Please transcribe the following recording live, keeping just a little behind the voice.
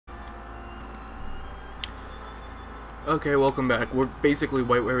Okay, welcome back. We're basically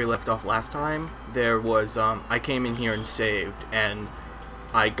right where we left off last time. There was, I came in here and saved, and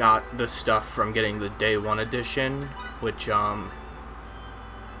I got the stuff from getting the Day 1 edition, which,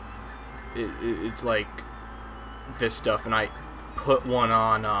 it's like this stuff, and I put one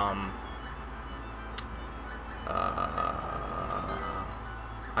on,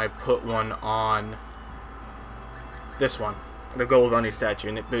 I put one on this one, the Gold Bunny statue,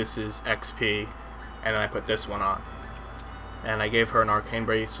 and it boosts XP, and then I put this one on. And I gave her an arcane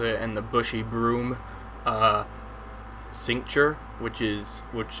bracelet and the bushy broom cincture, which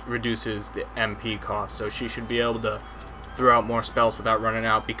reduces the MP cost, so she should be able to throw out more spells without running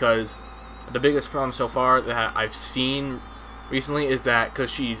out. Because the biggest problem so far that I've seen recently is that because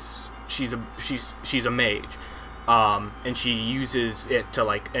she's a mage, and she uses it to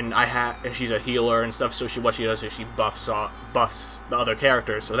and she's a healer and stuff. So what she does is she buffs the other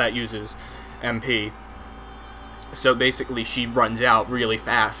characters, so that uses MP. So basically, she runs out really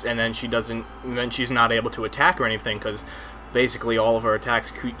fast, and then she's not able to attack or anything, because basically all of her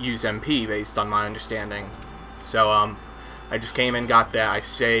attacks use MP, based on my understanding. So, I just came and got that, I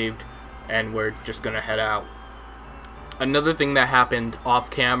saved, and we're just gonna head out. Another thing that happened off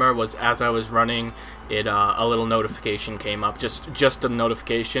camera was, as I was running, a little notification came up, just a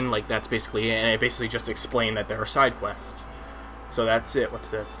notification, that's basically it, and it basically just explained that there are side quests. So that's it.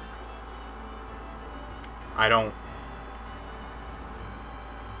 What's this?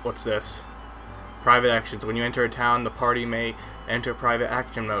 What's this? Private actions. When you enter a town, the party may enter private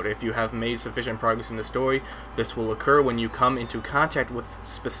action mode. If you have made sufficient progress in the story, this will occur when you come into contact with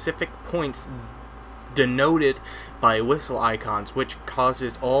specific points denoted by whistle icons, which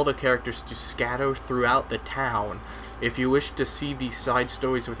causes all the characters to scatter throughout the town. If you wish to see these side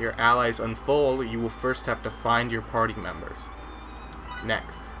stories with your allies unfold, you will first have to find your party members.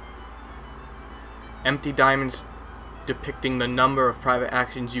 Next. Empty diamonds depicting the number of private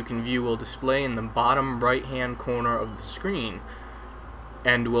actions you can view will display in the bottom right hand corner of the screen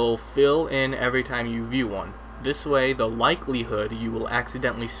and will fill in every time you view one. This way, the likelihood you will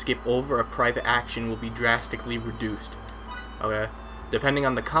accidentally skip over a private action will be drastically reduced. Okay? Depending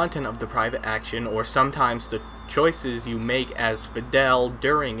on the content of the private action, or sometimes the choices you make as Fidel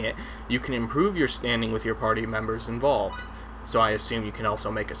during it, you can improve your standing with your party members involved. So I assume you can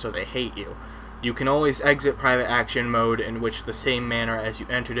also make it so they hate you. You can always exit private action mode in which the same manner as you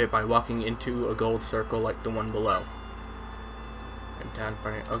entered it by walking into a gold circle like the one below. Okay.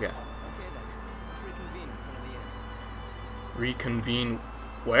 Okay then. Let's reconvene in front of the inn. Reconvene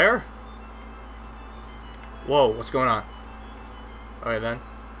where? Whoa, what's going on? Alright then.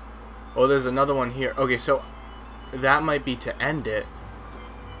 Oh, there's another one here. Okay, so that might be to end it.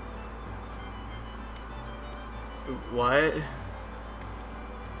 What?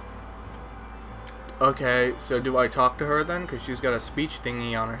 Okay, so do I talk to her then? Because she's got a speech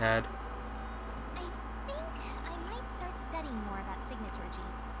thingy on her head. I think I might start studying more about signaturgy.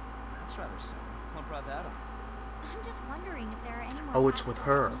 That's rather simple. What brought that up? I'm just wondering if there are any more Oh, it's with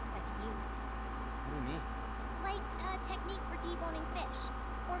practical her. techniques I could use. What do you mean? Like a technique for deboning fish,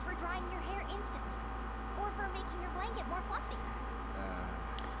 or for drying your hair instantly, or for making your blanket more fluffy.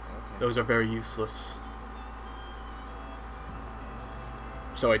 Okay. Those are very useless.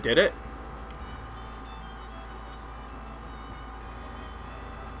 So I did it?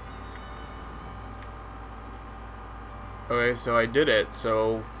 Okay, so I did it,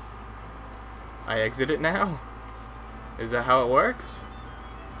 so I exit it now? Is that how it works?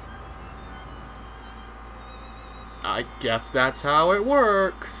 I guess that's how it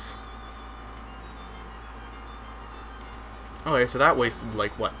works. Okay, so that wasted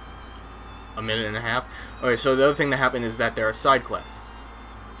what? A minute and a half? Okay, so the other thing that happened is that there are side quests.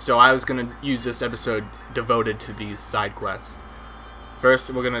 So I was gonna use this episode devoted to these side quests. First,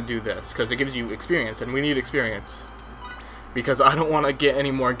 we're gonna do this, because it gives you experience, and we need experience. Because I don't want to get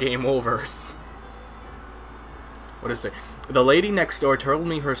any more game overs. What is it? The lady next door told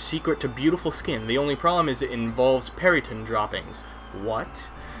me her secret to beautiful skin. The only problem is it involves periton droppings. What?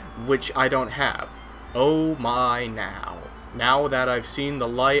 Which I don't have. Oh my now. Now that I've seen the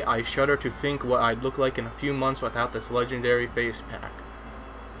light, I shudder to think what I'd look like in a few months without this legendary face pack.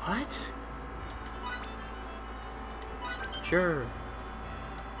 What? Sure.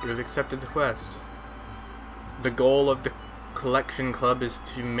 You have accepted the quest. The goal of the Collection Club is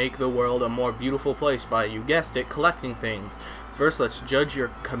to make the world a more beautiful place by, you guessed it, collecting things. First, let's judge your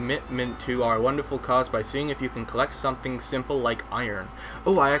commitment to our wonderful cause by seeing if you can collect something simple like iron.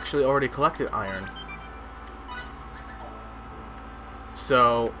 Oh, I actually already collected iron.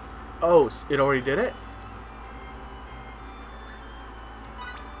 So, oh, it already did it?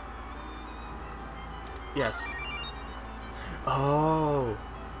 Yes. Oh.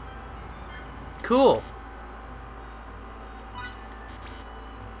 Cool.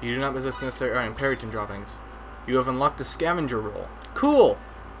 You do not possess the necessary iron Periton droppings. You have unlocked the scavenger roll. Cool.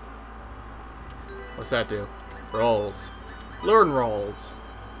 What's that do? Rolls. Learn rolls.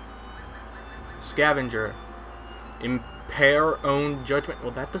 Scavenger. Impair own judgment.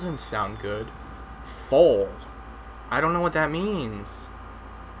 Well, that doesn't sound good. Fall. I don't know what that means.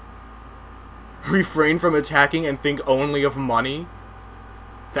 Refrain from attacking and think only of money.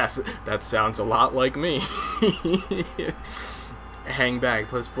 That sounds a lot like me. Hang back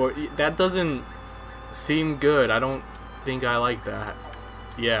 +4. That doesn't seem good. I don't think I like that.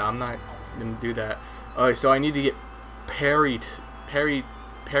 Yeah, I'm not gonna do that. Alright, so I need to get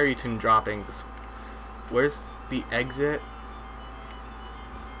Periton droppings. Where's the exit?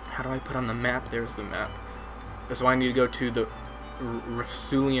 How do I put on the map? There's the map. So I need to go to the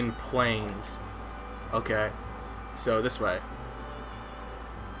Rasulian Plains. Okay, so this way.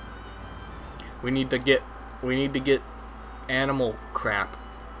 We need to get animal crap.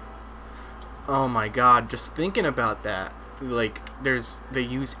 Oh my god, just thinking about that. Like, they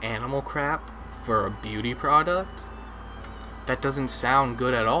use animal crap for a beauty product? That doesn't sound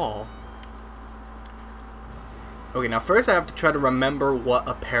good at all. Okay, now first I have to try to remember what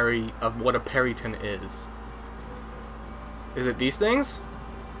a Periton is. Is it these things?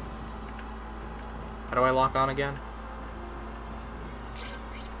 How do I lock on again?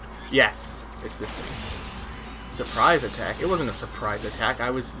 Yes, it's this thing. Surprise attack? It wasn't a surprise attack. I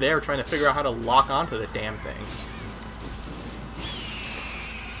was there trying to figure out how to lock onto the damn thing.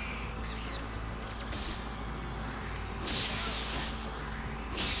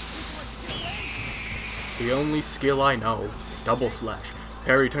 The only skill I know. Double slash.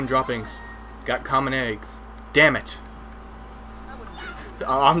 Periton droppings. Got common eggs. Damn it.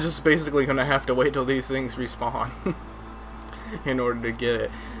 I'm just basically gonna have to wait till these things respawn in order to get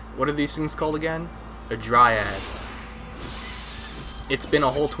it. What are these things called again? A Dryad. It's been a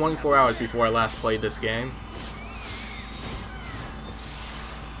whole 24 hours before I last played this game.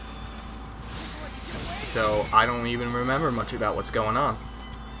 So I don't even remember much about what's going on.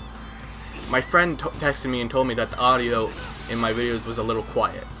 My friend texted me and told me that the audio in my videos was a little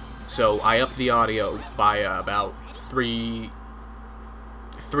quiet. So I upped the audio by about three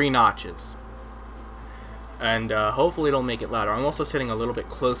notches. And hopefully it'll make it louder. I'm also sitting a little bit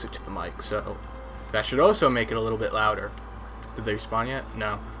closer to the mic, so that should also make it a little bit louder. Did they respawn yet?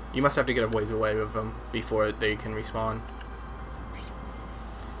 No. You must have to get a ways away with them before they can respawn.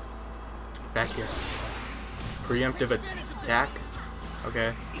 Back here. Preemptive attack?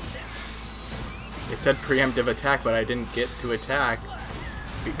 Okay. It said preemptive attack, but I didn't get to attack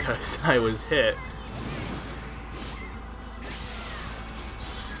because I was hit.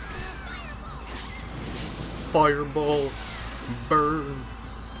 Fireball. Burn.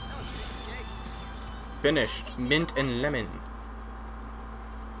 Finished. Mint and lemon.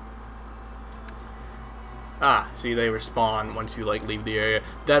 Ah, see, they respawn once you like leave the area.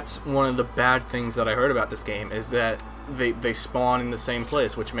 That's one of the bad things that I heard about this game, is that they spawn in the same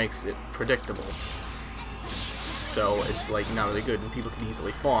place, which makes it predictable. So it's like not really good, and people can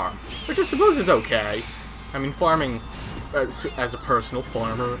easily farm, which I suppose is okay. I mean, farming as a personal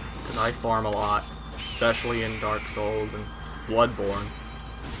farmer, because I farm a lot, especially in Dark Souls and Bloodborne.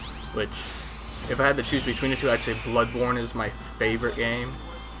 Which, if I had to choose between the two, I'd say Bloodborne is my favorite game.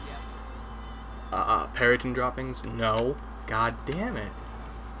 Periton droppings? No. God damn it.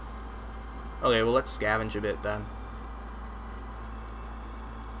 Okay, well, let's scavenge a bit then.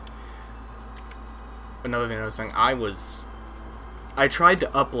 Another thing I was saying, I tried to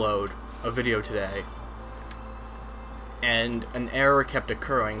upload a video today, and an error kept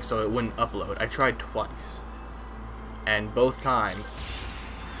occurring, so it wouldn't upload. I tried twice, and both times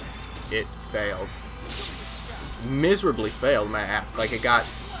it failed. Miserably failed, may I ask. Like, it got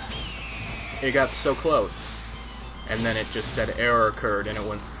so close, and then it just said error occurred, and it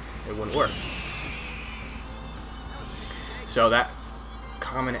wouldn't work. So that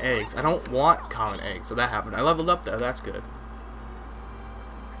common eggs. I don't want common eggs, so that happened. I leveled up though. That's good.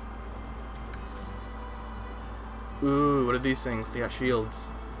 Ooh, what are these things? They got shields.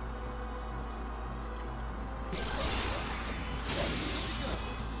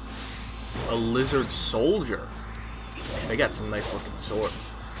 A lizard soldier. They got some nice looking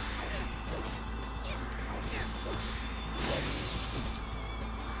swords.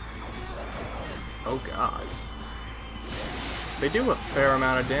 Oh god. They do a fair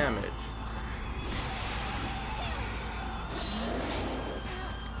amount of damage.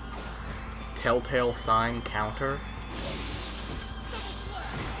 Telltale sign counter.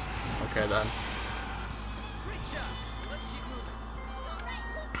 Okay then.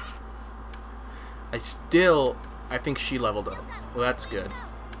 I think she leveled up. Well, that's good.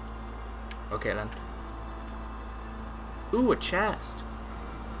 Okay then. Ooh, a chest.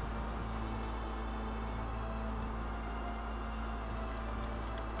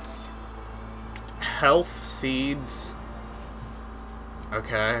 Health seeds.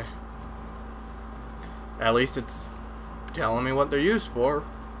 Okay. At least it's telling me what they're used for.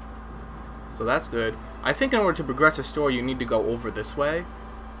 So that's good. I think in order to progress a story, you need to go over this way.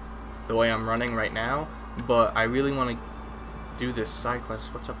 The way I'm running right now. But I really want to do this side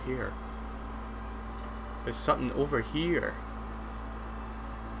quest. What's up here? There's something over here.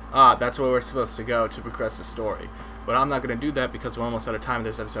 Ah, that's where we're supposed to go to progress the story. But I'm not going to do that because we're almost out of time in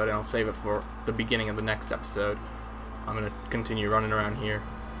this episode, and I'll save it for the beginning of the next episode. I'm going to continue running around here.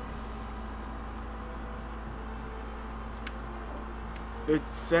 It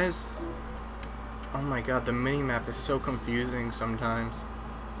says... Oh my god, the minimap is so confusing sometimes.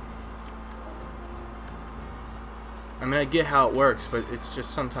 I mean, I get how it works, but it's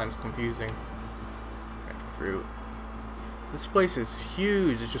just sometimes confusing. Red fruit. This place is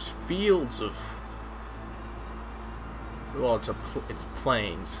huge. It's just fields of... Well, it's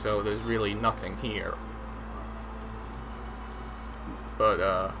plains, so there's really nothing here.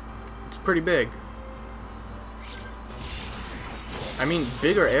 But, it's pretty big. I mean,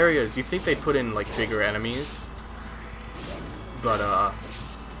 bigger areas, you'd think they put in, like, bigger enemies. But, nah,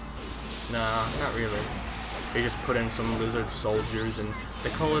 not really. They just put in some lizard soldiers and they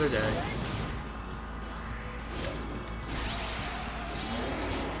call it a day.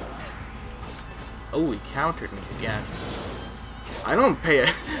 Oh, he countered me again. I don't pay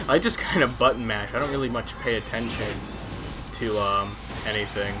it. I just kind of button mash. I don't really much pay attention to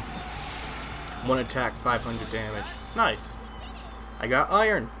anything. One attack, 500 damage. Nice. I got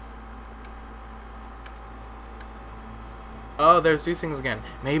iron. Oh, there's these things again.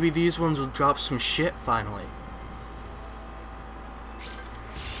 Maybe these ones will drop some shit finally.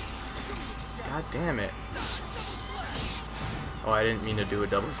 God damn it. Oh, I didn't mean to do a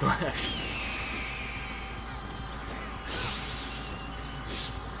double slash.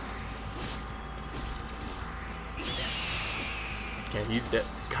 Okay, he's dead.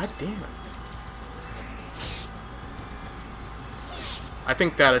 God damn it. I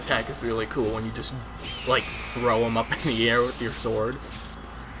think that attack is really cool when you just, like, throw him up in the air with your sword.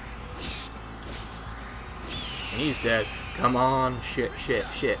 And he's dead. Come on. Shit, shit,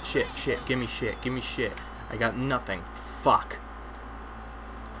 shit, shit, shit. Gimme shit, gimme shit. I got nothing. Fuck.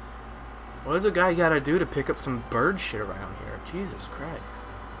 What does a guy gotta do to pick up some bird shit around here? Jesus Christ.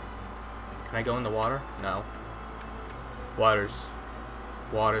 Can I go in the water? No. Water's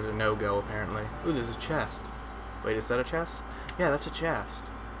a no-go, apparently. Ooh, there's a chest. Wait, is that a chest? Yeah, that's a chest.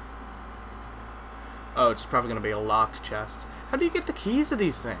 Oh, it's probably gonna be a locked chest. How do you get the keys to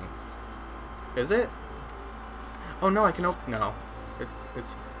these things? Is it? Oh no, I can open. No,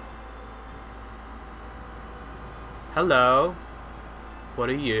 it's. Hello. What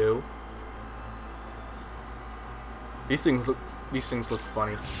are you? These things look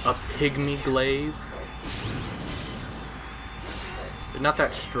funny. A pygmy glaive. They're not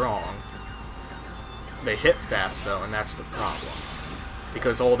that strong. They hit fast though, and that's the problem.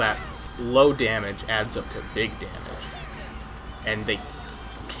 Because all that low damage adds up to big damage. And they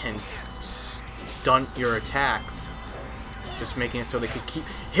can stunt your attacks, just making it so they can keep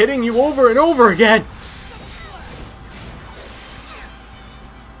hitting you over and over again!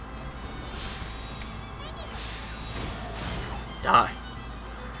 Die.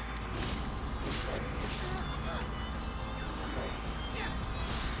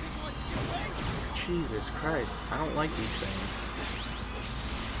 Jesus Christ, I don't like these things.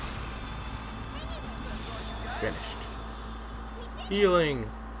 Finished. Healing.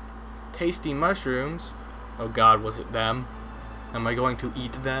 Tasty mushrooms. Oh god, was it them? Am I going to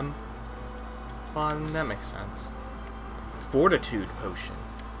eat them? Well, that makes sense. Fortitude potion.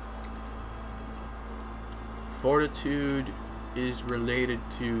 Fortitude is related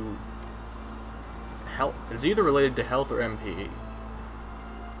to health. It's either related to health or MP.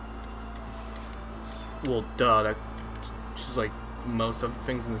 Well, duh, that's just like most of the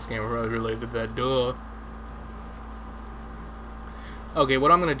things in this game are related to that, duh. Okay,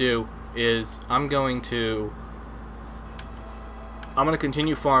 what I'm gonna do is I'm gonna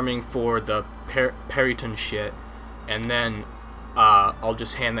continue farming for the Periton shit, and then I'll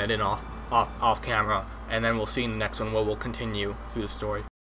just hand that in off camera, and then we'll see in the next one where we'll continue through the story.